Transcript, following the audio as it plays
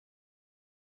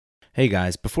Hey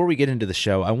guys, before we get into the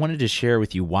show, I wanted to share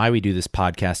with you why we do this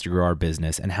podcast to grow our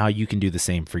business and how you can do the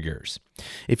same for yours.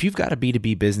 If you've got a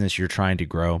B2B business you're trying to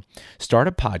grow, start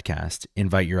a podcast,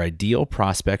 invite your ideal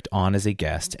prospect on as a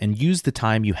guest, and use the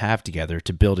time you have together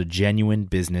to build a genuine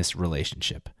business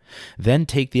relationship. Then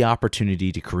take the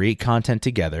opportunity to create content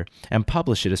together and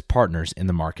publish it as partners in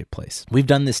the marketplace. We've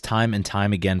done this time and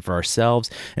time again for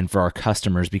ourselves and for our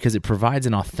customers because it provides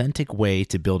an authentic way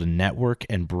to build a network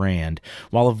and brand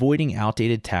while avoiding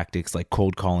outdated tactics like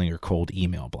cold calling or cold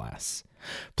email blasts.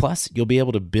 Plus, you'll be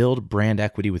able to build brand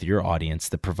equity with your audience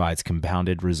that provides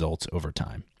compounded results over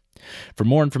time. For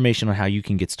more information on how you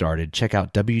can get started, check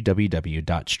out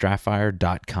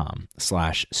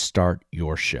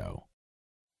www.strathfire.com/startyourshow.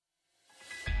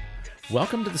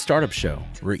 Welcome to the Startup Show,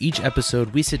 where each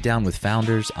episode we sit down with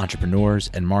founders, entrepreneurs,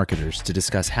 and marketers to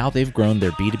discuss how they've grown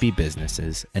their B2B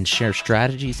businesses and share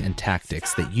strategies and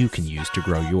tactics that you can use to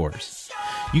grow yours.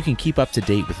 You can keep up to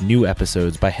date with new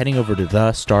episodes by heading over to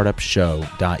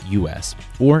thestartupshow.us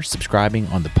or subscribing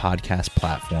on the podcast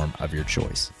platform of your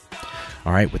choice.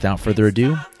 All right, without further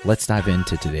ado, let's dive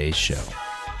into today's show.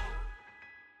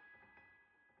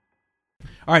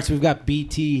 All right, so we've got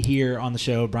BT here on the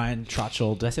show, Brian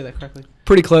Trotschuld. Did I say that correctly?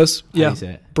 Pretty close. How do you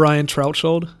say it? Brian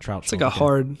Trotschuld. Trotschuld. It's like a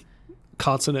hard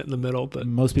consonant in the middle, but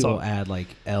most people add like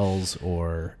L's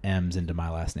or M's into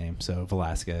my last name, so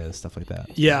Velasquez, stuff like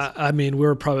that. Yeah, I mean, we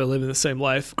were probably living the same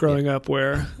life growing up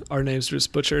where our names were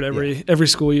just butchered every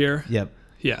school year. Yep.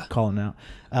 Yeah. Call him out.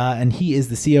 And he is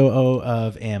the COO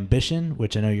of Ambition,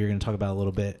 which I know you're going to talk about a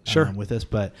little bit with us,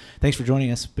 but thanks for joining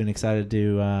us. Been excited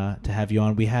to have you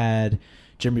on. We had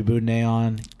Jeremy Boudinot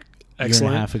on a year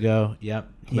and a half ago. Yep.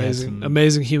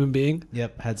 Amazing human being.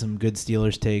 Yep. Had some good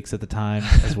Steelers takes at the time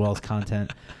as well as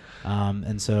content.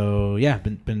 And so, yeah,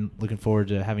 been looking forward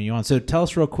to having you on. So tell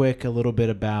us real quick a little bit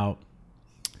about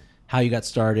how you got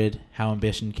started, how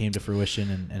Ambition came to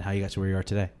fruition, and how you got to where you are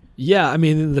today. Yeah, I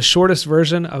mean, in the shortest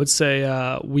version, I would say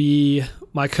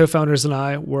my co-founders and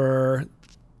I were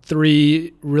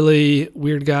three really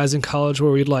weird guys in college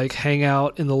where we'd like hang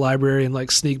out in the library and like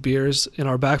sneak beers in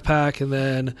our backpack and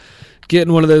then get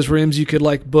in one of those rooms you could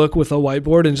like book with a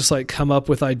whiteboard and just like come up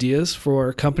with ideas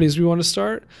for companies we want to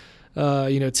start,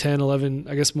 10, 11,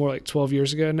 I guess more like 12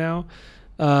 years ago now.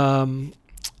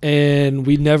 And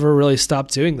we never really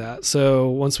stopped doing that. So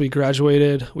once we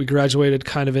graduated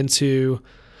kind of into,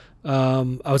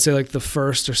 I would say like the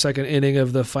first or second inning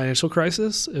of the financial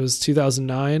crisis. It was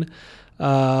 2009.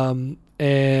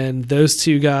 And those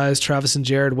two guys, Travis and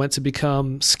Jared, went to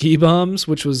become ski bums,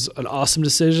 which was an awesome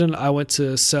decision. I went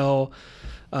to sell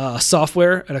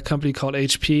software at a company called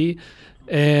HP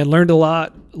and learned a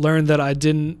lot, learned that I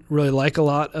didn't really like a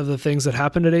lot of the things that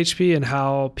happened at HP and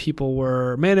how people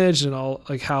were managed and all,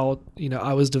 like how,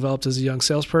 I was developed as a young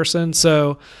salesperson.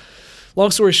 So long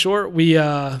story short, we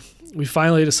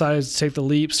finally decided to take the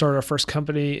leap, start our first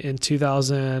company in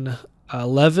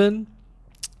 2011.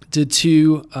 Did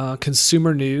two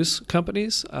consumer news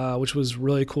companies, which was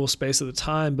really cool space at the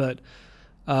time. But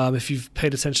if you've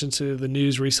paid attention to the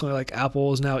news recently, like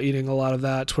Apple is now eating a lot of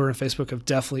that. Twitter and Facebook have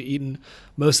definitely eaten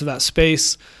most of that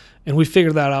space. And we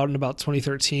figured that out in about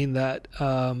 2013 that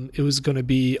it was going to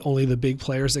be only the big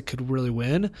players that could really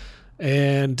win,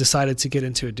 and decided to get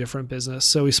into a different business.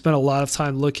 So we spent a lot of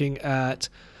time looking at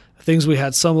things we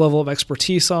had some level of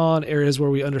expertise on, areas where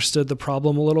we understood the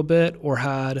problem a little bit or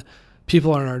had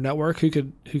people on our network who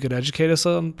could educate us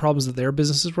on problems that their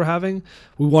businesses were having.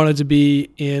 We wanted to be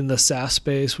in the SaaS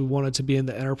space. We wanted to be in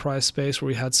the enterprise space where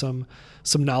we had some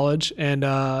knowledge. And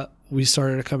we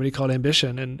started a company called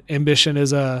Ambition. And Ambition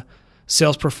is a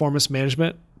sales performance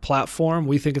management platform.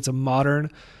 We think it's a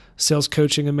modern sales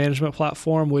coaching and management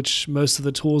platform, which most of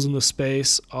the tools in the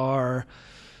space are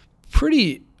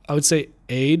pretty, I would say,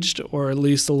 aged, or at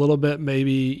least a little bit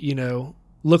maybe,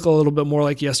 look a little bit more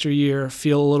like yesteryear,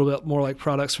 feel a little bit more like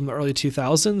products from the early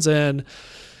 2000s. And,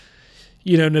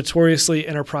 notoriously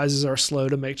enterprises are slow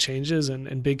to make changes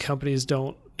and big companies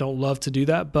don't love to do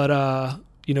that. But,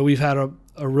 we've had a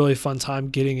really fun time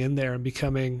getting in there and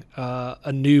becoming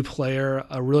a new player,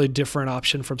 a really different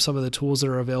option from some of the tools that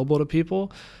are available to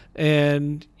people.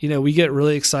 And, we get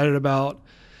really excited about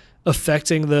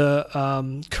affecting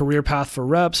the career path for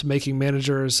reps, making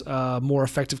managers more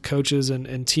effective coaches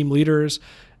and team leaders,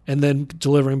 and then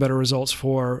delivering better results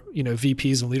for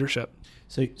VPs and leadership.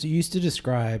 So you used to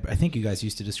describe, I think you guys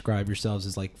used to describe yourselves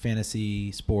as like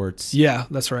fantasy sports. Yeah,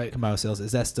 that's right. Combined sales.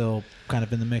 Is that still kind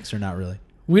of in the mix or not really?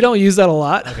 We don't use that a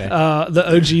lot. Okay.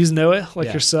 The OGs know it,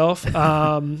 like yourself.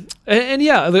 And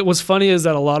yeah, what's funny is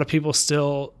that a lot of people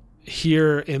still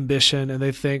hear Ambition and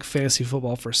they think fantasy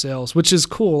football for sales, which is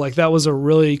cool. Like that was a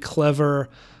really clever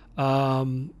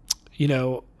You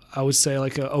know, I would say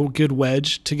like a good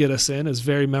wedge to get us in is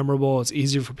very memorable. It's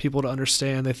easier for people to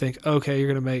understand. They think, okay, you're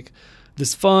going to make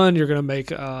this fun. You're going to make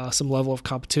some level of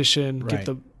competition, Right.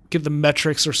 get the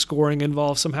metrics or scoring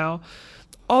involved somehow.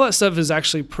 All that stuff is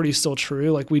actually pretty still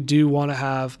true. Like we do want to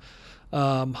have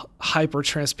hyper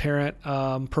transparent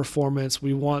performance.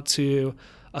 We want to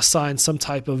assign some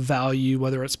type of value,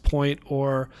 whether it's point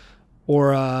or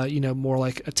you know, more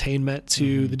like attainment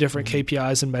to the different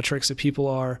KPIs and metrics that people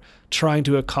are trying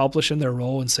to accomplish in their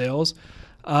role in sales.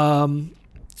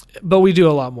 But we do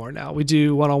a lot more now. We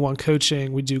do one-on-one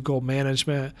coaching. We do goal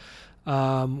management.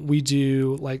 We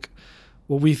do like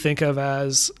what we think of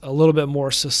as a little bit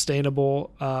more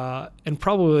sustainable and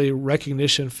probably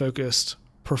recognition-focused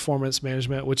performance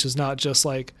management, which is not just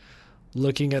like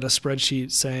looking at a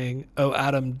spreadsheet saying, oh,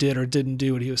 Adam did or didn't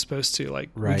do what he was supposed to. Like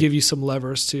Right. we give you some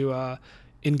levers to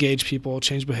engage people,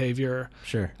 change behavior.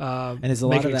 Sure. And Make is a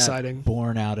lot it of that exciting.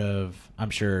 born out of, I'm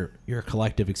sure, your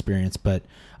collective experience, but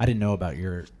I didn't know about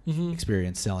your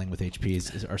experience selling with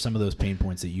HP. Are some of those pain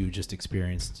points that you just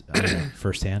experienced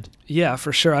firsthand? Yeah,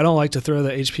 for sure. I don't like to throw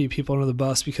the HP people under the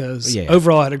bus because Yeah.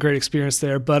 overall I had a great experience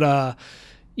there. But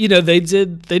you know, they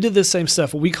did the same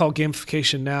stuff, what we call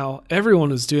gamification now. Everyone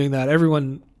was doing that.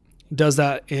 Everyone does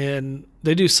that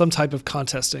they do some type of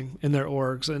contesting in their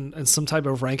orgs and some type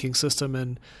of ranking system.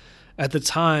 And at the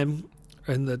time,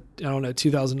 in the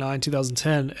 2009,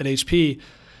 2010 at HP,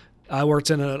 I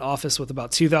worked in an office with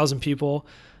about 2,000 people,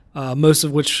 most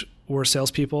of which were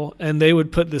salespeople. And they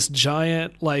would put this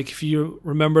giant, like if you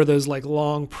remember those like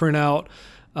long printout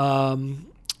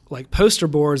like poster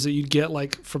boards that you'd get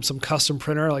like from some custom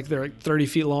printer, like they're like 30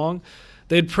 feet long.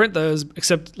 They'd print those,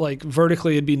 except like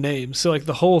vertically it'd be names. So like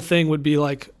the whole thing would be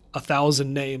like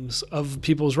 1,000 names of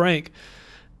people's rank.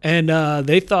 And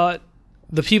they thought,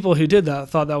 the people who did that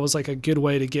thought that was like a good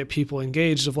way to get people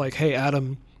engaged of like, hey,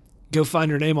 Adam, go find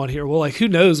your name on here. Well, like who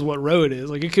knows what row it is?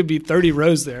 Like it could be 30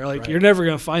 rows there. Like You're never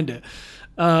going to find it.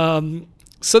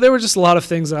 So there were just a lot of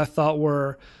things that I thought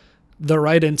were the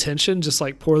right intention, just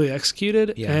like poorly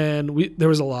executed. Yeah. And there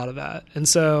was a lot of that. And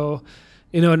so,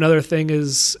 you know, another thing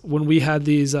is when we had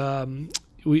these,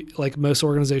 we like most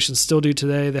organizations still do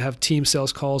today, they have team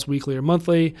sales calls weekly or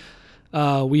monthly.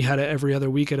 We had it every other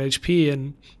week at HP,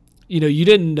 and you know, you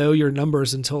didn't know your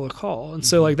numbers until the call. And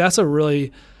so like that's a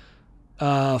really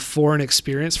foreign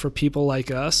experience for people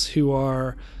like us who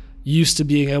are used to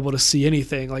being able to see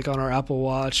anything like on our Apple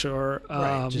Watch or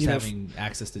Just having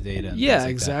access to data. And yeah, things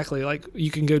like exactly. Like you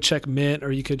can go check Mint,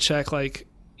 or you could check like,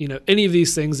 you know, any of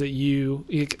these things that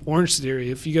Orange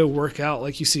Theory, if you go work out,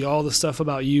 like you see all the stuff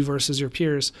about you versus your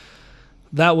peers.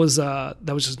 That was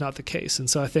just not the case. And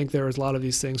so I think there was a lot of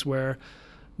these things where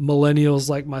millennials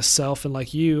like myself and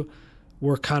like you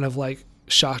were kind of like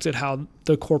shocked at how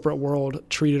the corporate world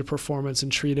treated performance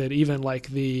and treated even like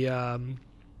the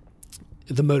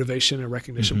motivation and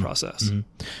recognition process. Mm-hmm.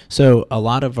 So a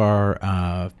lot of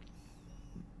our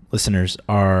listeners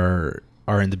are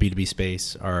in the B2B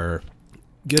space, are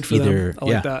good for either, them. I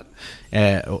like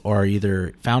that. Or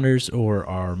either founders or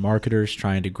are marketers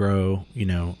trying to grow, you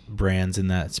know, brands in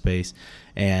that space.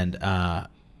 And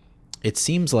it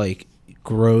seems like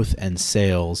growth and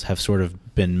sales have sort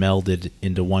of been melded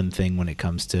into one thing when it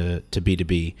comes to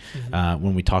B2B,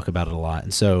 when we talk about it a lot.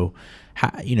 And so,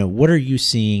 you know, what are you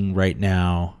seeing right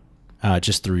now,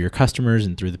 just through your customers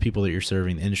and through the people that you're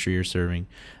serving, the industry you're serving,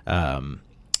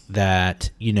 that,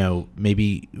 you know,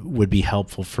 maybe would be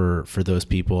helpful for those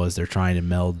people as they're trying to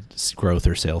meld growth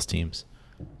or sales teams?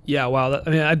 Yeah, wow. I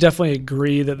mean, I definitely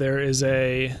agree that there is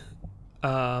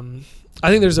I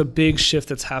think there's a big shift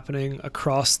that's happening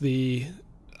across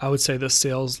I would say the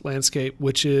sales landscape,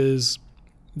 which is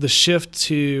the shift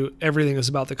to everything is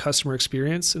about the customer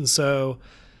experience. And so,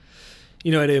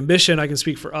 you know, at Ambition, I can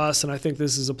speak for us, and I think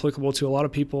this is applicable to a lot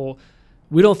of people.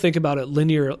 We don't think about it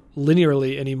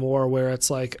linearly anymore, where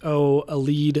it's like, oh, a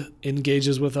lead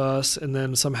engages with us, and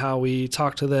then somehow we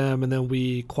talk to them, and then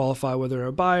we qualify whether they're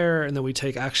a buyer, and then we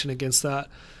take action against that.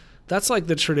 That's like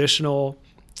the traditional,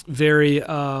 very,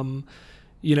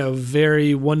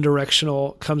 very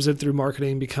one-directional, comes in through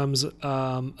marketing, becomes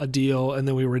a deal, and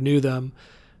then we renew them.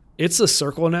 It's a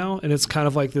circle now, and it's kind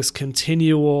of like this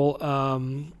continual,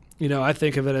 I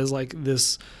think of it as like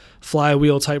this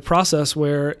flywheel type process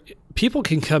where people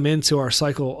can come into our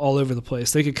cycle all over the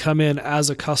place. They could come in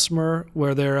as a customer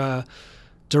where they're a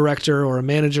director or a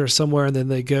manager somewhere, and then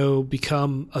they go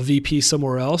become a VP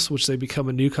somewhere else, which they become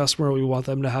a new customer. We want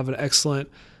them to have an excellent,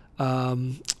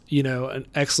 an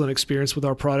excellent experience with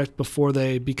our product before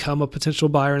they become a potential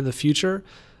buyer in the future.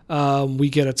 We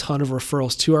get a ton of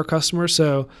referrals to our customers.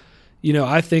 So,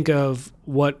 I think of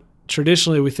what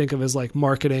traditionally we think of as like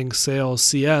marketing, sales,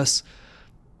 CS,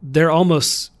 they're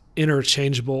almost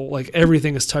interchangeable. Like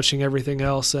everything is touching everything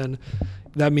else. And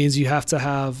that means you have to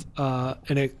have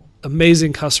an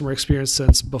amazing customer experience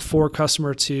since before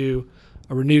customer to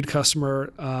a renewed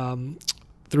customer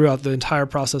throughout the entire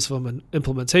process of an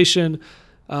implementation,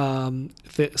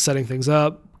 setting things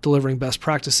up, delivering best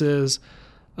practices.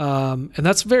 And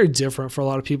that's very different for a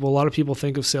lot of people. A lot of people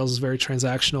think of sales as very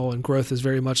transactional, and growth is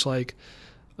very much like,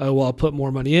 oh, well, I'll put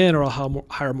more money in, or I'll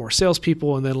hire more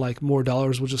salespeople, and then like more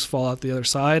dollars will just fall out the other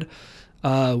side.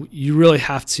 You really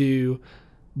have to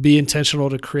be intentional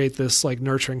to create this like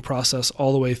nurturing process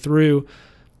all the way through,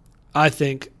 I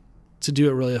think, to do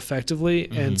it really effectively,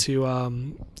 and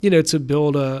to, to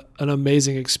build an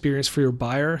amazing experience for your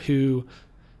buyer who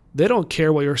they don't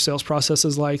care what your sales process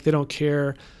is like. They don't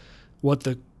care what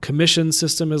the commission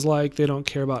system is like. They don't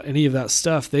care about any of that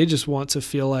stuff. They just want to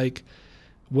feel like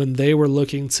when they were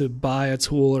looking to buy a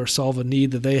tool or solve a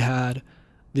need that they had,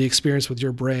 the experience with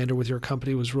your brand or with your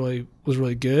company was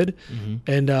really good.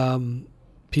 And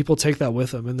people take that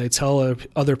with them, and they tell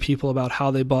other people about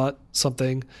how they bought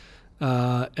something.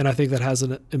 And I think that has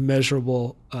an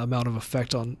immeasurable amount of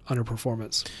effect on your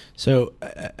performance. So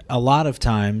a lot of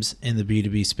times in the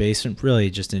B2B space, and really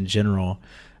just in general,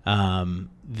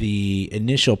 the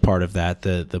initial part of that,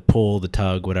 the pull, the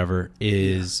tug, whatever,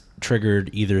 is triggered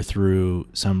either through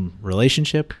some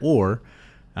relationship or,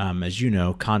 as you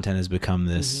know, content has become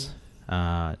this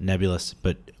nebulous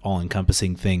but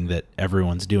all-encompassing thing that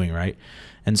everyone's doing, right?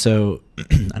 And so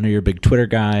I know you're a big Twitter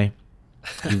guy.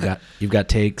 You've got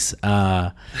takes,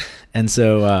 and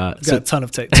so I've got a ton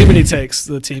of takes. Too many takes,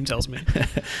 the team tells me.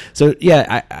 So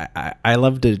yeah, I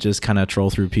love to just kind of troll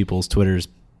through people's Twitters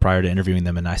prior to interviewing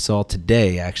them, and I saw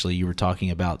today actually you were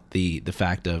talking about the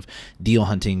fact of deal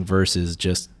hunting versus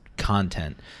just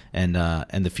content, and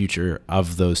the future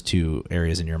of those two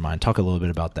areas in your mind. Talk a little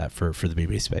bit about that for the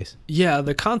B2B space. Yeah,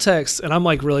 the context, and I'm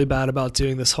like really bad about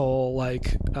doing this whole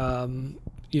like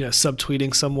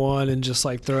subtweeting someone and just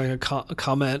like throwing a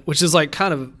comment, which is like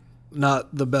kind of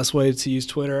not the best way to use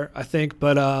Twitter, I think.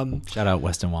 But shout out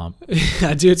Weston Womp.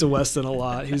 I do it to Weston a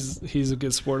lot. He's a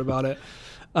good sport about it.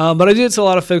 But I do it to a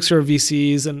lot of folks who are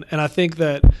VCs, and I think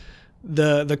that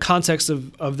the context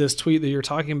of this tweet that you're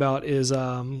talking about is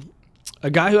a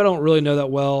guy who I don't really know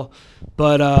that well,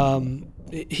 but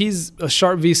he's a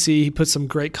sharp VC. He put some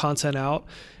great content out,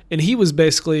 and he was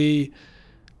basically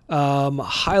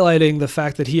highlighting the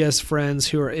fact that he has friends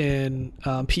who are in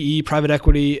PE, private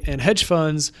equity, and hedge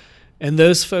funds, and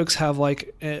those folks have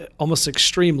like almost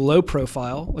extreme low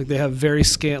profile. Like they have very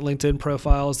scant LinkedIn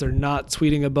profiles. They're not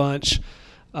tweeting a bunch,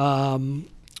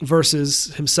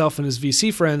 versus himself and his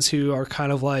VC friends who are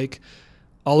kind of like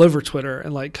all over Twitter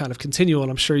and like kind of continual. And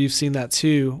I'm sure you've seen that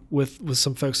too with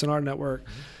some folks in our network.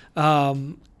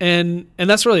 And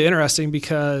that's really interesting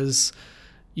because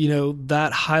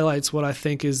that highlights what I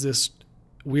think is this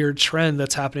weird trend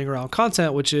that's happening around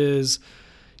content, which is,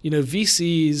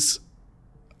 VCs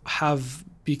have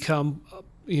become,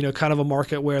 kind of a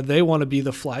market where they want to be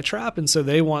the fly trap. And so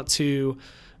they want to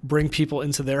bring give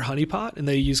into their honeypot, and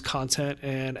they use content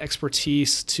and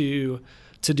expertise to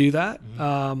do that.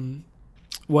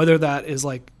 Whether that is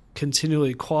like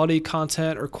continually quality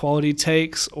content or quality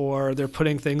takes, or they're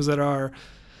putting things that are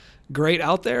great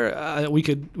out there, we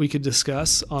could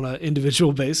discuss on an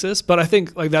individual basis. But I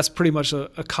think like that's pretty much a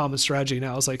common strategy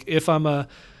now. It's like if I'm a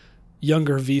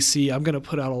younger VC, I'm going to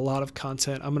put out a lot of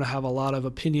content. I'm going to have a lot of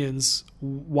opinions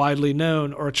widely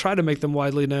known, or try to make them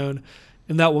widely known,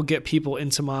 and that will get people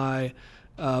into my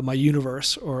my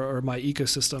universe or my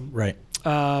ecosystem. Right.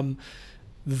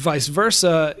 Vice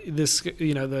versa, this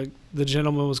the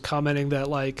gentleman was commenting that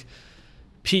like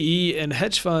PE and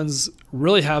hedge funds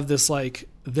really have this like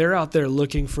they're out there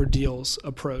looking for deals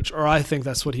approach, or I think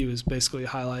that's what he was basically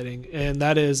highlighting, and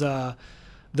that is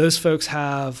those folks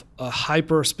have a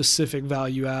hyper specific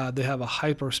value add. They have a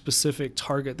hyper specific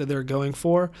target that they're going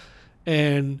for,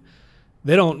 and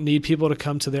they don't need people to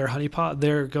come to their honeypot.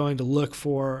 They're going to look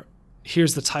for,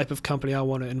 here's the type of company I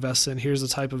want to invest in. Here's the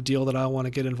type of deal that I want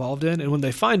to get involved in. And when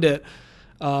they find it,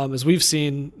 as we've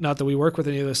seen, not that we work with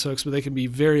any of those folks, but they can be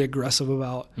very aggressive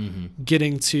about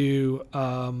getting to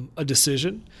a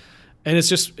decision. And it's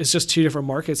just two different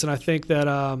markets. And I think that,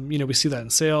 we see that in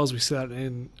sales. We see that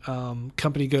in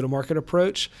company go-to-market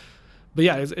approach. But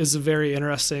yeah, it's a very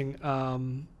interesting,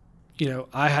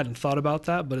 I hadn't thought about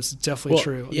that, but it's definitely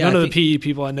true. Yeah, None of the PE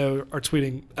people I know are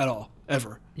tweeting at all,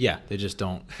 ever. Yeah, they just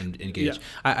don't engage. Yeah.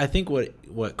 I think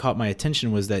what caught my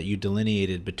attention was that you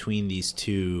delineated between these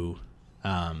two,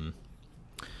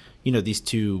 these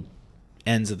two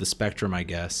ends of the spectrum, I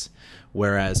guess.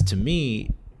 Whereas to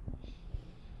me,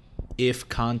 if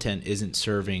content isn't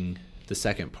serving the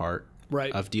second part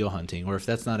Right. of deal hunting, or if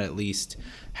that's not at least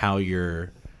how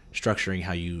you're structuring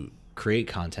how you create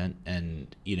content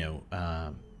and,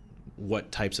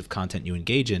 what types of content you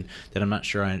engage in, then I'm not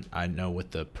sure I know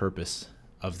what the purpose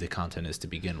of the content is to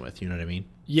begin with. You know what I mean?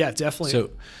 Yeah, definitely.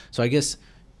 So I guess,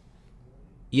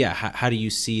 yeah, how do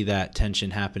you see that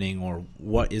tension happening, or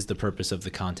what is the purpose of the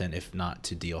content if not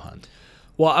to deal hunt?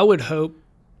 Well, I would hope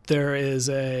there is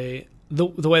the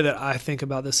way that I think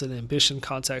about this in ambition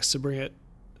context to bring it.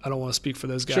 I don't want to speak for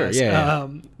those guys. Sure, yeah.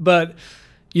 But,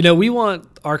 we want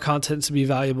our content to be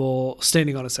valuable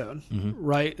standing on its own,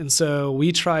 right? And so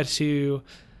we try to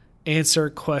answer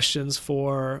questions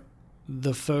for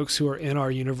the folks who are in our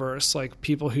universe, like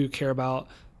people who care about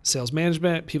sales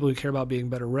management, people who care about being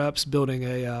better reps, building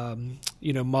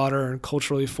a modern,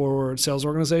 culturally forward sales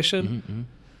organization.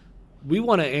 We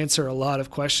want to answer a lot of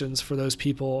questions for those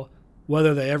people,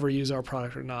 whether they ever use our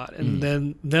product or not, and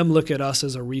then them look at us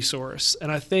as a resource.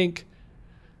 And I think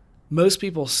most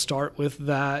people start with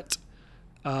that.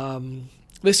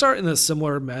 They start in a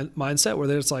similar mindset where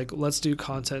it's like, let's do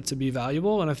content to be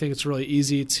valuable. And I think it's really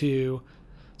easy to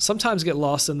sometimes get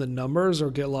lost in the numbers or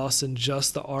get lost in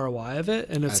just the ROI of it.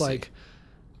 And it's like,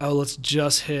 oh, let's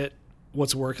just hit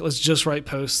what's working. Let's just write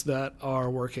posts that are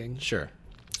working. Sure.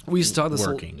 We used to talk this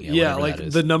working. like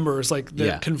the numbers, like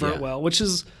that convert well, which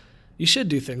is, you should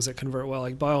do things that convert well.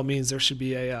 Like by all means, there should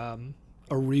be a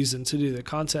reason to do the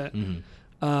content.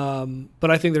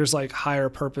 But I think there's like higher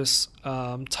purpose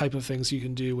type of things you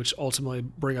can do, which ultimately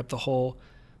bring up the whole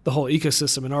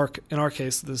ecosystem. In our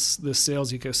case, this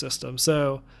sales ecosystem.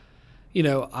 So,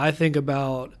 I think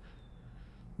about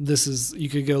this is, you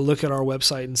could go look at our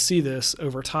website and see this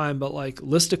over time, but like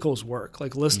listicles work.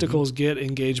 Like listicles get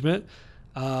engagement.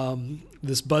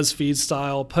 This BuzzFeed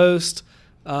style post,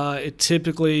 it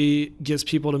typically gets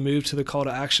people to move to the call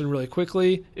to action really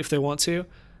quickly if they want to,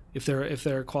 if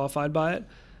they're qualified by it.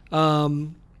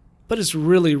 But it's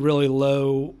really, really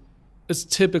low. It's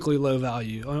typically low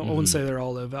value. I wouldn't say they're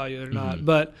all low value. They're not.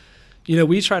 But,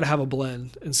 we try to have a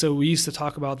blend. And so we used to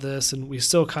talk about this, and we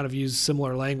still kind of use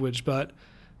similar language, but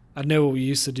I know what we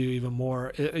used to do even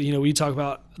more. We talk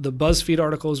about the BuzzFeed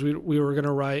articles we were going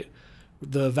to write,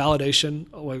 the validation,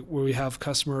 like where we have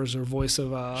customers or voice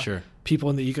of people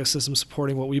in the ecosystem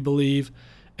supporting what we believe.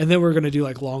 And then we're going to do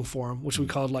like long form, which we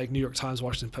called like New York Times,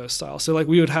 Washington Post style. So like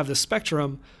we would have this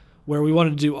spectrum where we wanted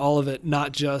to do all of it,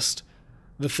 not just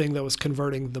the thing that was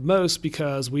converting the most,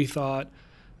 because we thought,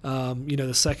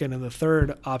 the second and the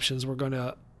third options were going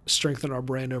to strengthen our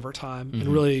brand over time and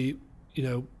really,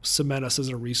 cement us as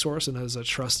a resource and as a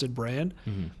trusted brand.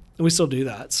 And we still do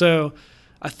that. So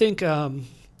I think,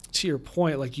 to your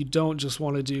point, like you don't just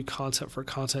want to do content for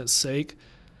content's sake,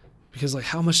 because like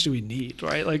how much do we need,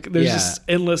 right? Like there's just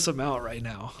endless amount right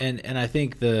now. And I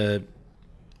think the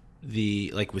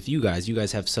like with you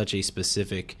guys have such a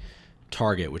specific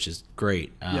target, which is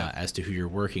great as to who you're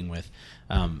working with.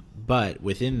 But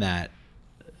within that,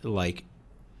 like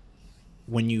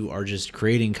when you are just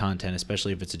creating content,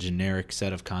 especially if it's a generic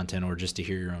set of content or just to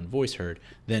hear your own voice heard,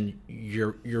 then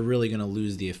you're really going to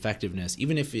lose the effectiveness.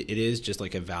 Even if it is just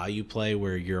like a value play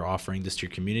where you're offering this to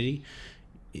your community,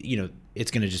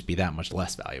 it's going to just be that much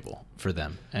less valuable for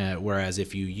them. Whereas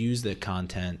if you use the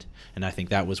content, and I think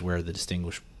that was where the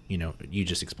distinguish, you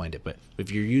just explained it, but if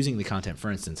you're using the content,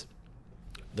 for instance,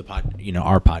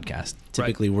 our podcast,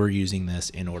 typically we're using this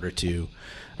in order to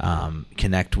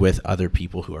connect with other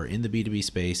people who are in the B2B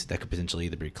space that could potentially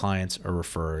either be clients or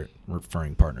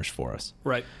referring partners for us.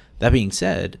 Right. That being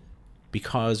said,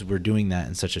 because we're doing that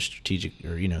in such a strategic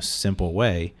or, simple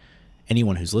way,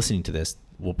 anyone who's listening to this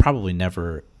will probably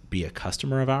never be a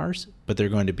customer of ours, but they're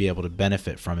going to be able to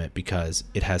benefit from it because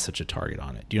it has such a target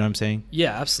on it. Do you know what I'm saying?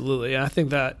 Yeah, absolutely. And I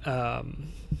think that,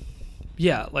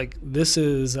 like this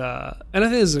is, and I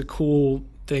think this is a cool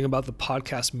thing about the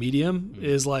podcast medium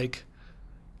is like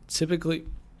typically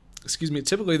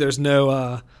there's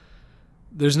no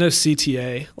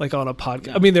CTA like on a podcast.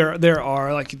 No. I mean, there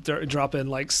are like drop in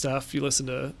like stuff. You listen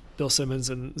to Bill Simmons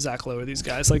and Zach Lowe, these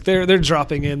guys, like they're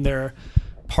dropping in their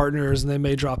partners, and they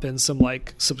may drop in some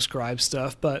like subscribe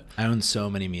stuff. But I own so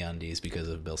many MeUndies because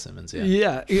of Bill Simmons. So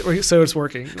it's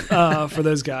working for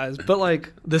those guys. But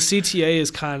like the CTA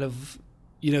is kind of,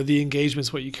 the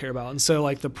engagement's what you care about. And so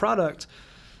like the product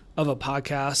of a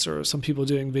podcast, or some people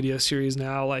doing video series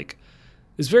now, like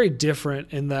is very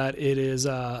different in that it is,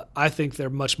 I think they're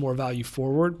much more value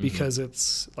forward because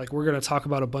it's like, we're going to talk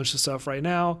about a bunch of stuff right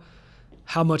now.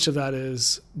 How much of that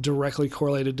is directly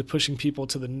correlated to pushing people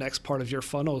to the next part of your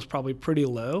funnel is probably pretty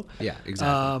low. Yeah,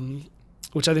 exactly.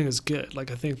 Which I think is good.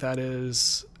 Like, I think that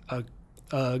is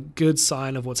a good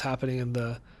sign of what's happening in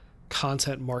the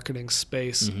content marketing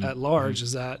space at large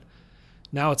is that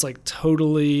now it's like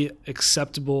totally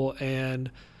acceptable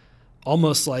and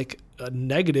almost like a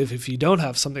negative if you don't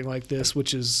have something like this,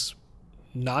 which is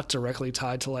not directly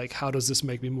tied to like, how does this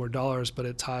make me more dollars, but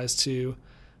it ties to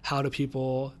how do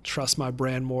people trust my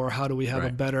brand more? How do we have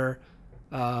a better,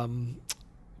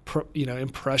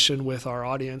 impression with our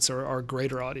audience or our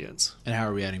greater audience? And how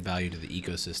are we adding value to the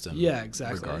ecosystem? Yeah,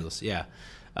 exactly. Regardless. Yeah.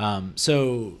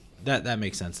 So that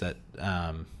makes sense. That,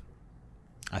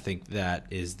 I think that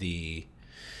is the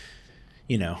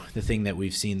thing that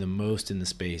we've seen the most in the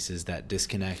space is that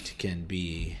disconnect can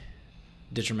be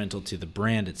detrimental to the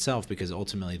brand itself, because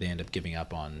ultimately they end up giving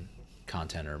up on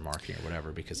content or marketing or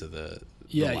whatever because of the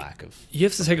lack of. You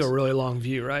have to take a really long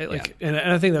view, right? Like, and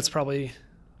I think that's probably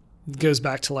goes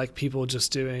back to like people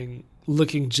just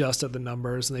looking just at the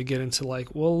numbers, and they get into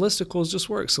like, well, listicles just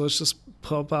work, so let's just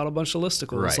pump out a bunch of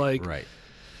listicles. Right.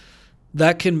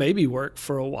 That can maybe work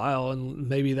for a while, and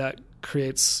maybe that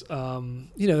creates,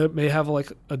 it may have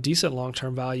like a decent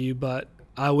long-term value, but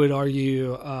I would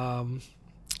argue,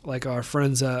 like our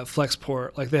friends at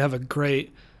Flexport, like they have a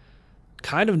great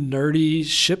kind of nerdy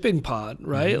shipping pod,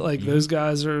 right? Those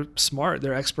guys are smart.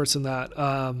 They're experts in that.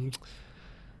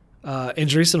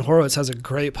 Andreessen Horowitz has a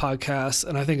great podcast,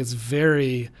 and I think it's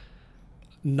very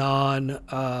is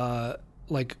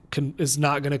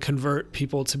not going to convert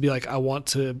people to be like, I want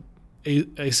to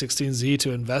A16Z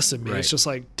to invest in me. Right. It's just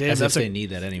like, damn, as if they need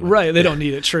that anyway. Right. They don't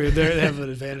need it. True. They have an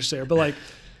advantage there. But like,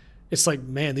 it's like,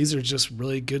 man, these are just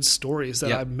really good stories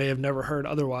that I may have never heard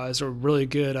otherwise, or really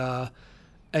good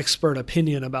expert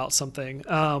opinion about something.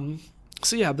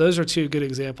 So yeah, those are two good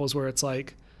examples where it's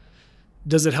like,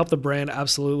 does it help the brand?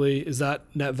 Absolutely. Is that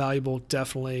net valuable?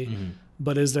 Definitely.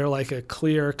 But is there like a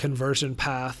clear conversion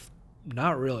path?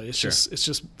 Not really. It's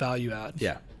just value add.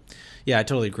 Yeah. Yeah, I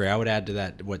totally agree. I would add to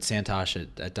that what Santosh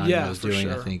at Dynamo is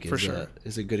doing, I think,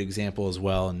 is a good example as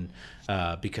well. And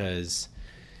because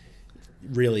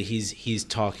really he's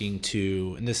talking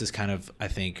to, and this is kind of, I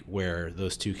think, where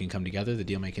those two can come together, the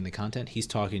deal making, the content. He's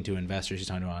talking to investors, he's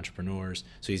talking to entrepreneurs.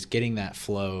 So he's getting that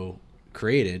flow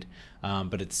created.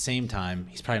 But at the same time,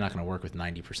 he's probably not going to work with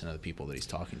 90% of the people that he's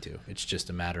talking to. It's just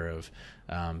a matter of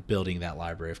building that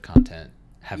library of content,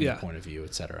 having a point of view,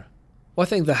 et cetera. Well, I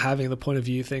think having the point of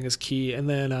view thing is key. And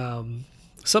then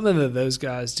something that those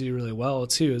guys do really well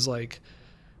too is like,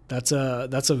 that's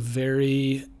a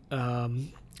very,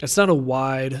 it's not a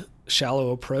wide,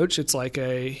 shallow approach. It's like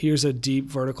here's a deep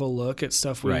vertical look at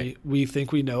stuff we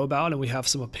think we know about and we have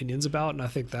some opinions about. And I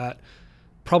think that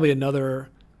probably another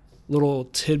little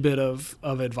tidbit of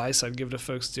advice I'd give to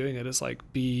folks doing it is like,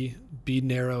 be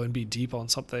narrow and be deep on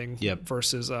something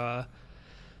versus,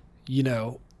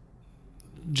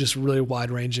 just really wide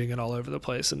ranging and all over the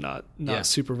place and not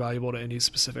super valuable to any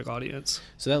specific audience.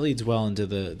 So that leads well into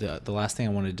the last thing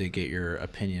I wanted to get your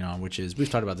opinion on, which is, we've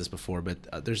talked about this before,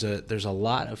 but there's a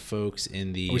lot of folks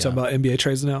in the. Are we talking about NBA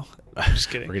trades now? I'm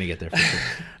just kidding. We're gonna get there for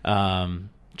sure.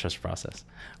 Trust the process.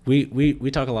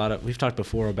 We talk a lot. We've talked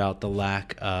before about the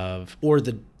lack of, or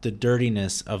the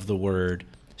dirtiness of the word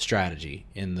strategy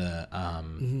in the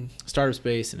startup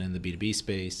space and in the B2B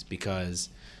space, because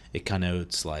it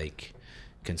connotes like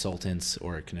consultants,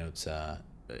 or it connotes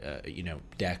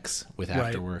decks with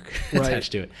after work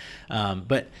attached to it.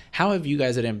 But how have you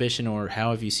guys at Ambition, or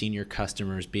how have you seen your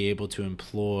customers be able to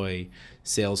employ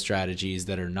sales strategies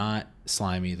that are not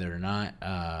slimy, that are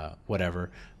not whatever,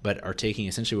 but are taking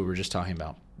essentially what we were just talking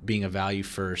about, being a value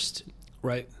first,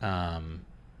 right?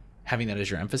 Having that as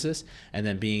your emphasis, and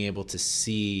then being able to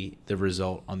see the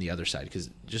result on the other side. Because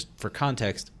just for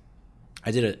context, I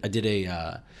did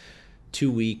a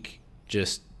 2-week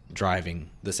just driving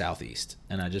the Southeast,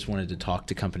 and I just wanted to talk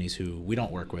to companies who we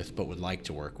don't work with but would like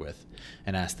to work with,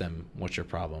 and ask them, what's your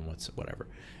problem, what's whatever.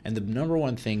 And the number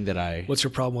one thing that what's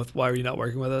your problem with, why are you not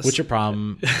working with us, what's your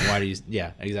problem, why do you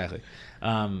exactly,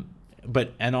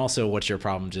 and also what's your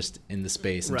problem just in the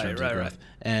space in terms of growth.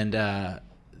 And the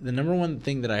number one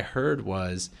thing that I heard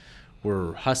was,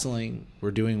 we're hustling,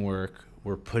 we're doing work,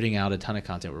 we're putting out a ton of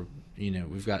content,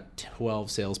 we've got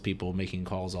 12 salespeople making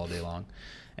calls all day long,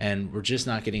 and we're just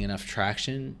not getting enough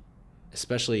traction,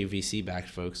 especially VC-backed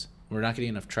folks. We're not getting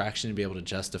enough traction to be able to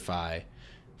justify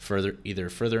either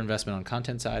further investment on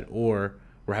content side, or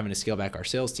we're having to scale back our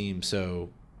sales team. So,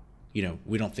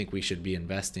 we don't think we should be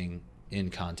investing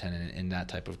in content and in that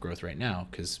type of growth right now,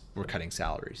 because we're cutting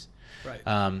salaries. Right.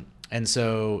 And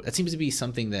so that seems to be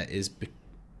something that is,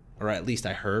 or at least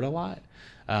I heard a lot.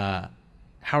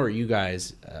 How are you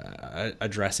guys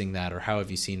addressing that, or how have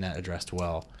you seen that addressed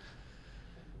well?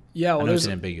 Yeah, well, I know it's there's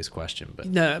an ambiguous question, but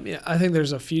no. I mean, I think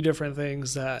there's a few different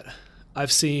things that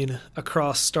I've seen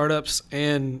across startups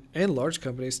and large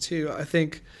companies too. I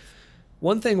think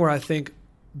one thing where I think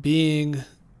being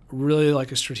really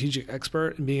like a strategic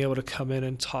expert and being able to come in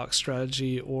and talk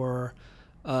strategy or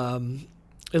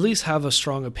at least have a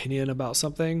strong opinion about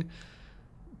something.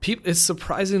 It's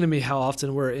surprising to me how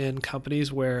often we're in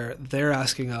companies where they're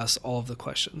asking us all of the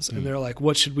questions and they're like,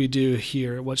 what should we do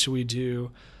here? What should we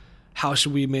do? How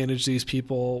should we manage these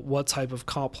people? What type of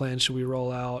comp plan should we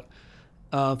roll out?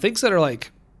 Things that are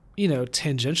like,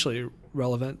 tangentially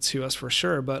relevant to us for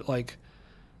sure. But like,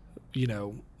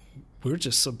 we're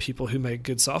just some people who make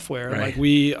good software. Right. Like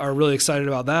we are really excited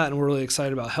about that and we're really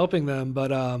excited about helping them.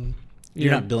 But,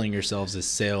 you're not billing yourselves as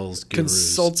sales gurus.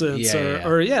 Consultants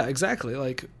or exactly.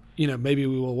 Like, maybe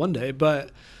we will one day,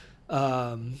 but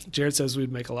Jared says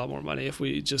we'd make a lot more money if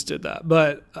we just did that.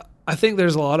 But I think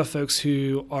there's a lot of folks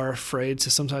who are afraid to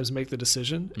sometimes make the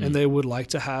decision and they would like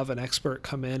to have an expert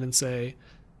come in and say,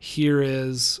 here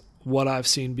is what I've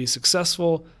seen be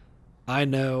successful. I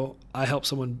know I help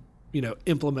someone,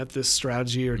 implement this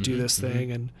strategy or do this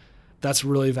thing. And that's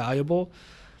really valuable.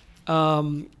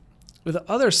 The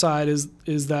other side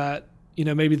is that,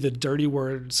 maybe the dirty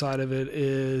word side of it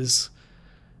is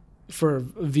for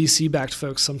VC backed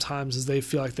folks sometimes is they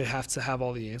feel like they have to have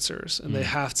all the answers and they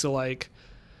have to like,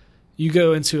 you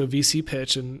go into a VC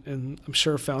pitch and I'm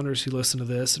sure founders who listen to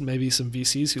this and maybe some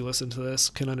VCs who listen to this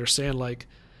can understand, like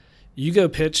you go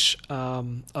pitch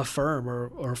a firm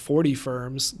or 40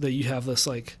 firms that you have this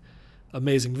like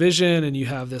amazing vision and you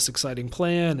have this exciting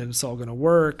plan and it's all going to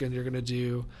work and you're going to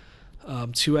do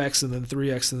 2x and then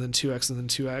 3x and then 2x and then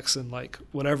 2x and like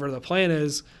whatever the plan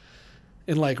is.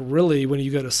 And like really when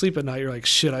you go to sleep at night, you're like,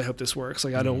 shit, I hope this works.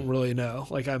 Like I don't really know.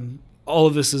 Like all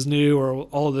of this is new or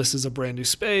all of this is a brand new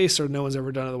space or no one's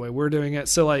ever done it the way we're doing it.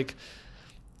 So like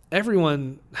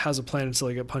everyone has a plan until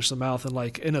they get punched in the mouth. And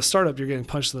like in a startup, you're getting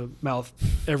punched in the mouth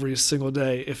every single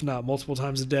day, if not multiple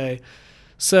times a day.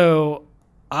 So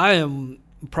I am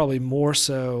probably more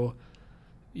so,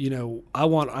 I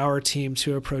want our team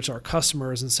to approach our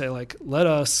customers and say like, let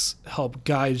us help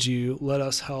guide you. Let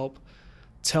us help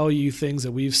tell you things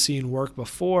that we've seen work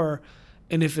before.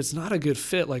 And if it's not a good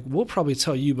fit, like we'll probably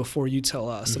tell you before you tell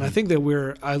us. And I think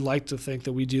that I like to think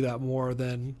that we do that more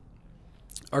than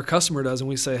our customer does. And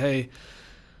we say, hey,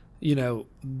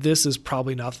 this is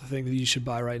probably not the thing that you should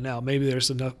buy right now. Maybe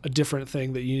there's a different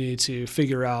thing that you need to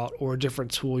figure out or a different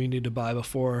tool you need to buy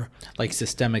before. Like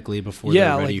systemically before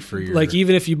they're ready for your... Like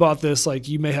even if you bought this, like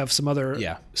you may have some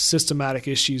other systematic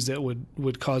issues that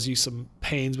would cause you some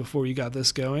pains before you got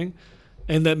this going.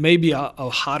 And that may be a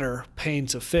hotter pain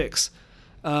to fix.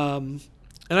 And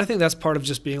I think that's part of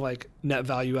just being like net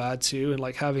value add too and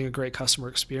like having a great customer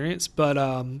experience. But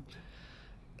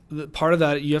part of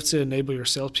that, you have to enable your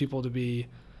salespeople to be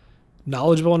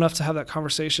knowledgeable enough to have that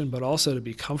conversation, but also to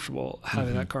be comfortable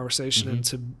having that conversation and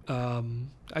to,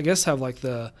 I guess, have like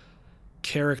the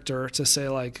character to say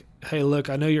like, hey, look,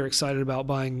 I know you're excited about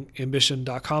buying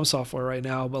Ambition.com software right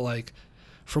now, but like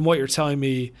from what you're telling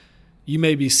me, you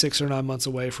may be 6 or 9 months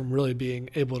away from really being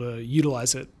able to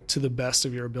utilize it to the best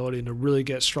of your ability and to really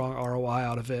get strong ROI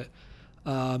out of it.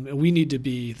 And we need to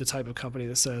be the type of company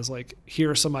that says like,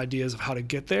 here are some ideas of how to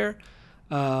get there.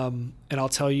 And I'll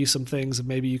tell you some things that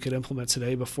maybe you could implement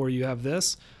today before you have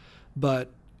this. But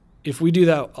if we do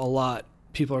that a lot,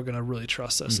 people are going to really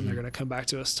trust us and they're going to come back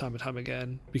to us time and time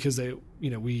again because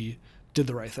we did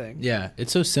the right thing. Yeah.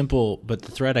 It's so simple. But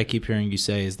the thread I keep hearing you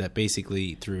say is that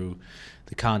basically through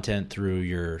the content, through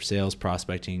your sales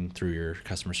prospecting, through your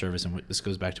customer service, and this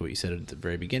goes back to what you said at the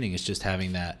very beginning, is just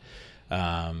having that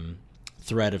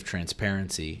thread of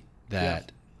transparency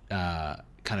that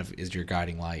kind of is your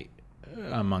guiding light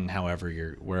among wherever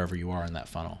you are in that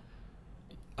funnel.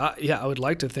 I would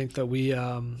like to think that we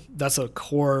that's a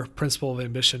core principle of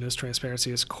Ambition is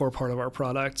transparency. It's a core part of our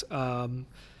product.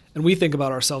 And we think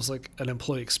about ourselves like an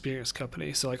employee experience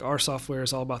company. So like our software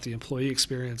is all about the employee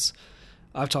experience.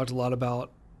 I've talked a lot about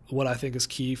what I think is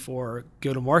key for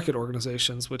go-to-market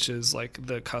organizations, which is like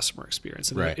the customer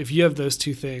experience. And if you have those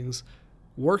two things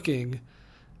working,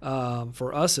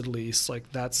 for us at least, like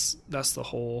that's the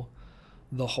whole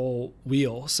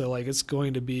wheel. So like it's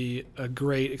going to be a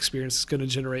great experience. It's going to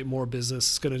generate more business.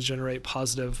 It's going to generate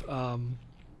positive,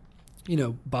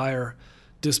 buyer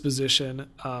disposition,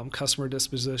 customer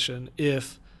disposition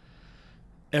if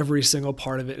every single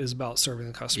part of it is about serving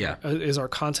the customer. Is our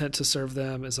content to serve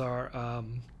them? Is our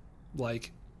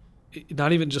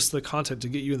not even just the content to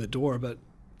get you in the door, but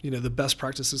the best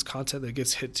practices content that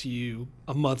gets hit to you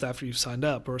a month after you've signed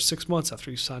up or 6 months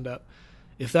after you've signed up.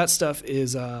 If that stuff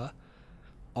is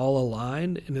all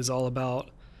aligned and is all about,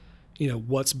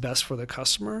 what's best for the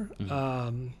customer.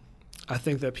 I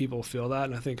think that people feel that,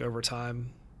 and I think over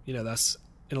time, that's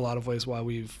in a lot of ways why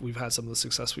we've had some of the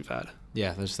success we've had.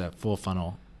 Yeah, there's that full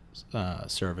funnel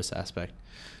service aspect.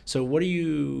 So what are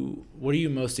you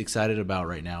most excited about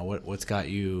right now? What's got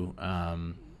you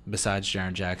besides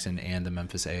Jaren Jackson and the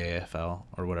Memphis AAFL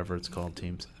or whatever it's called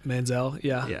teams? Manziel,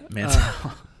 yeah. Yeah,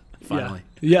 Manziel. Finally.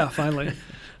 Yeah, finally.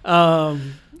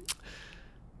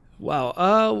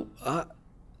 Wow.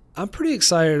 I'm pretty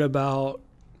excited about,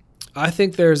 I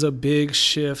think there's a big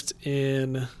shift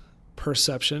in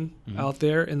perception out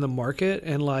there in the market,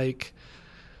 and like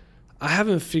I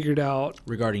haven't figured out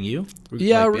regarding you.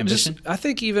 Yeah, like just I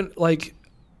think even like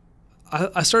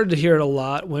I started to hear it a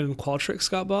lot when Qualtrics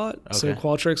got bought. Okay. So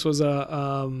Qualtrics was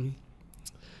a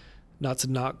not to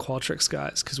knock Qualtrics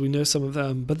guys because we know some of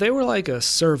them, but they were like a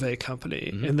survey company,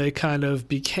 and they kind of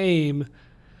became,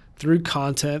 through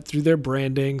content, through their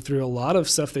branding, through a lot of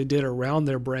stuff they did around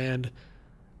their brand,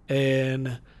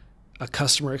 and a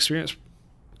customer experience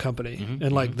company.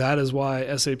 And like that is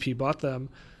why SAP bought them,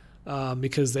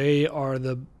 because they are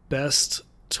the best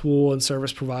tool and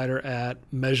service provider at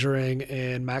measuring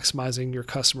and maximizing your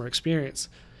customer experience.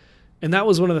 And that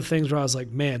was one of the things where I was like,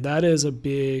 man, that is a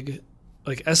big,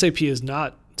 like SAP is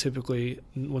not typically,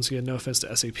 once again, no offense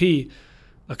to SAP,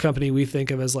 a company we think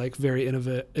of as like very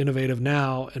innovative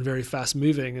now and very fast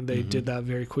moving. And they did that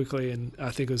very quickly. And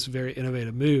I think it was a very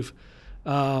innovative move.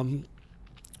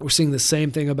 We're seeing the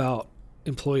same thing about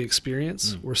employee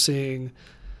experience. We're seeing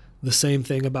the same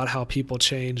thing about how people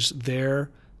change their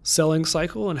selling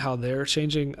cycle and how they're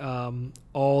changing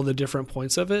all the different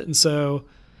points of it. And so,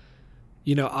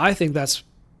 I think that's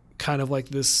kind of like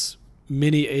this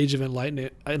mini age of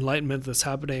enlightenment that's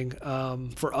happening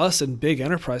for us in big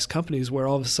enterprise companies, where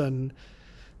all of a sudden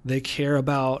they care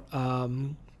about,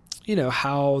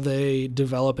 how they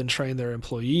develop and train their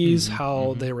employees,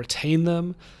 how they retain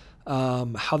them,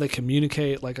 how they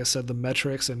communicate, like I said, the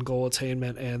metrics and goal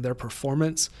attainment and their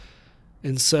performance.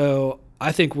 And so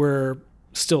I think we're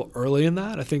still early in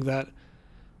that. I think that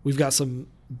we've got some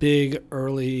big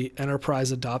early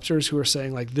enterprise adopters who are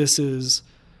saying like, this is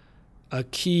a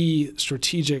key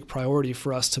strategic priority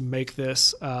for us to make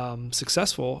this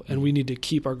successful. And we need to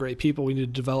keep our great people. We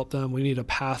need to develop them. We need a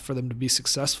path for them to be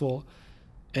successful.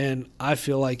 And I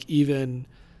feel like even,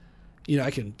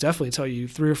 I can definitely tell you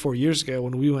 3 or 4 years ago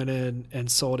when we went in and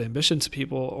sold Ambition to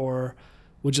people or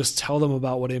would just tell them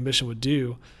about what Ambition would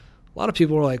do, a lot of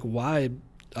people were like, why?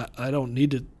 I don't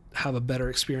need to have a better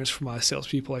experience for my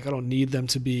salespeople. Like I don't need them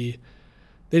to be,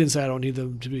 they didn't say I don't need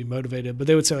them to be motivated, but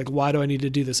they would say like, why do I need to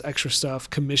do this extra stuff?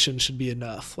 Commission should be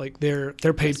enough. Like they're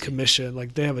paid commission.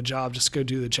 Like they have a job, just go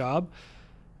do the job.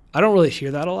 I don't really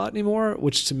hear that a lot anymore,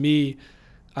 which to me,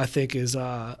 I think is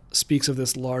speaks of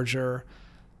this larger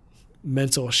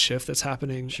mental shift that's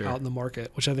happening out in the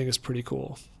market, which I think is pretty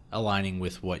cool. Aligning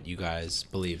with what you guys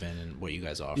believe in and what you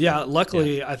guys offer. Yeah,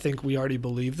 luckily, I think we already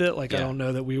believed it. Like, I don't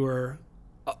know that we were...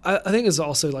 I think it's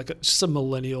also like just a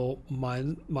millennial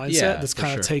mindset that's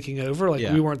kind of taking over.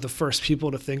 Like, we weren't the first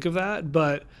people to think of that,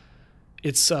 but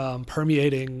it's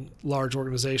permeating large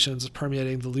organizations,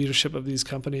 permeating the leadership of these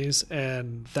companies,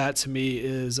 and that, to me,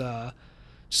 is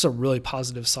just a really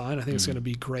positive sign. I think it's going to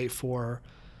be great for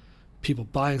people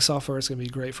buying software. It's going to be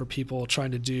great for people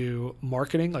trying to do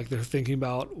marketing. Like they're thinking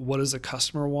about what does the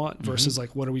customer want versus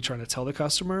like what are we trying to tell the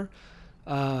customer.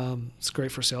 It's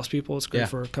great for salespeople. It's great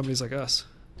for companies like us.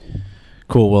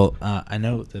 Cool. Well, I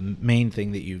know the main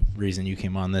thing reason you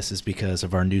came on this is because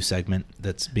of our new segment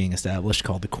that's being established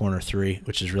called the Corner 3,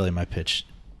 which is really my pitch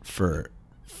for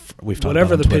we've talked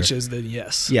whatever about the pitch is, then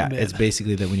yes. Yeah, it's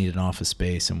basically that we need an office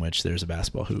space in which there's a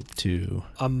basketball hoop to.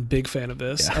 I'm a big fan of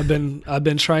this. Yeah. I've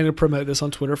been trying to promote this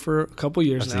on Twitter for a couple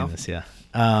years now. I've seen this, yeah.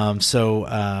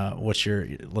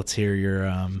 Let's hear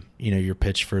your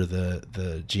pitch for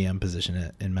the GM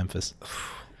position in Memphis.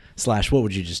 / what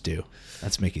would you just do?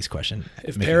 That's Mickey's question.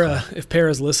 If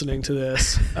Para's listening to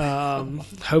this,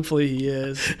 hopefully he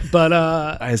is. But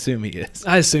I assume he is.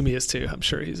 I assume he is too. I'm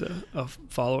sure he's a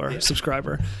follower,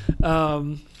 subscriber.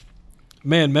 Man,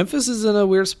 Memphis is in a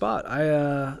weird spot.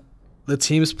 The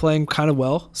team's playing kind of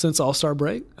well since All-Star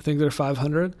break. I think they're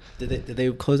 500. Did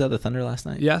they close out the Thunder last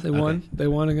night? Yeah, they won. They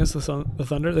won against the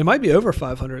Thunder. They might be over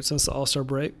 500 since the All-Star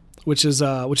break, which is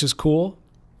cool.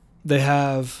 They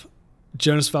have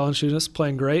Jonas Valanciunas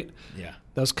playing great. Yeah.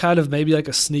 That was kind of maybe like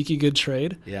a sneaky good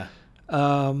trade. Yeah.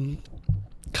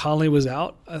 Conley was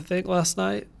out, I think, last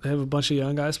night. They have a bunch of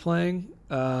young guys playing.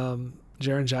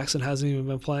 Jaren Jackson hasn't even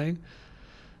been playing.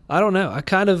 I don't know. I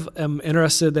kind of am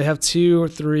interested. They have 2 or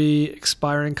 3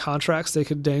 expiring contracts they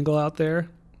could dangle out there.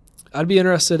 I'd be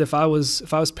interested if I was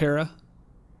Para,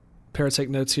 take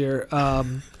notes here.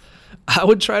 I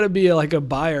would try to be like a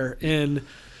buyer in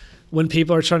when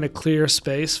people are trying to clear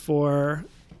space for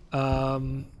Kyrie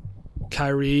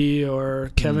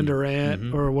or Kevin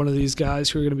Durant or one of these guys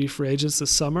who are going to be free agents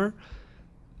this summer.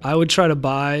 I would try to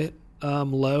buy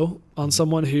low on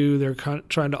someone who they're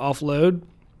trying to offload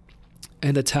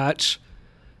and attach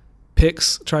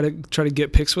picks, try to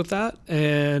get picks with that,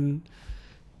 and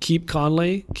keep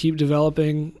Conley, keep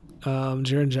developing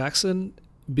Jaren Jackson,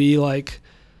 be like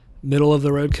middle of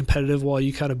the road competitive while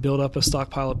you kind of build up a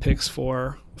stockpile of picks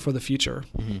for the future.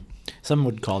 Some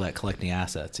would call that collecting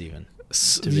assets even.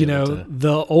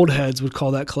 The old heads would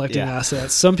call that collecting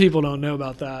assets. Some people don't know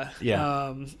about that.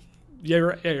 Yeah.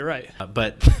 You're right.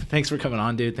 But thanks for coming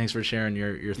on, dude. Thanks for sharing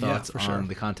your thoughts on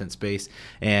the content space.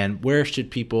 And where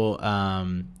should people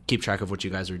keep track of what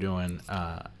you guys are doing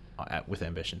with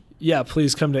Ambition? Yeah,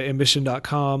 please come to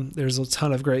ambition.com. There's a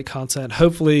ton of great content.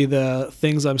 Hopefully the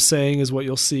things I'm saying is what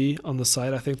you'll see on the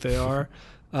site. I think they are.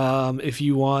 If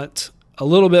you want a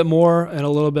little bit more and a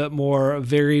little bit more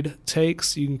varied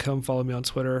takes, you can come follow me on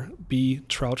Twitter,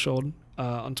 bTroutschild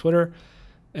on Twitter.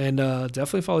 And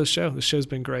definitely follow the show. The show's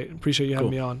been great. Appreciate you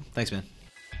having me on. Thanks, man.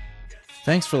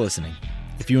 Thanks for listening.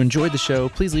 If you enjoyed the show,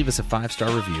 please leave us a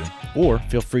 5-star review, or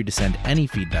feel free to send any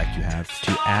feedback you have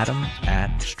to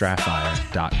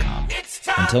adam@strathfire.com.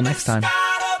 Until next time.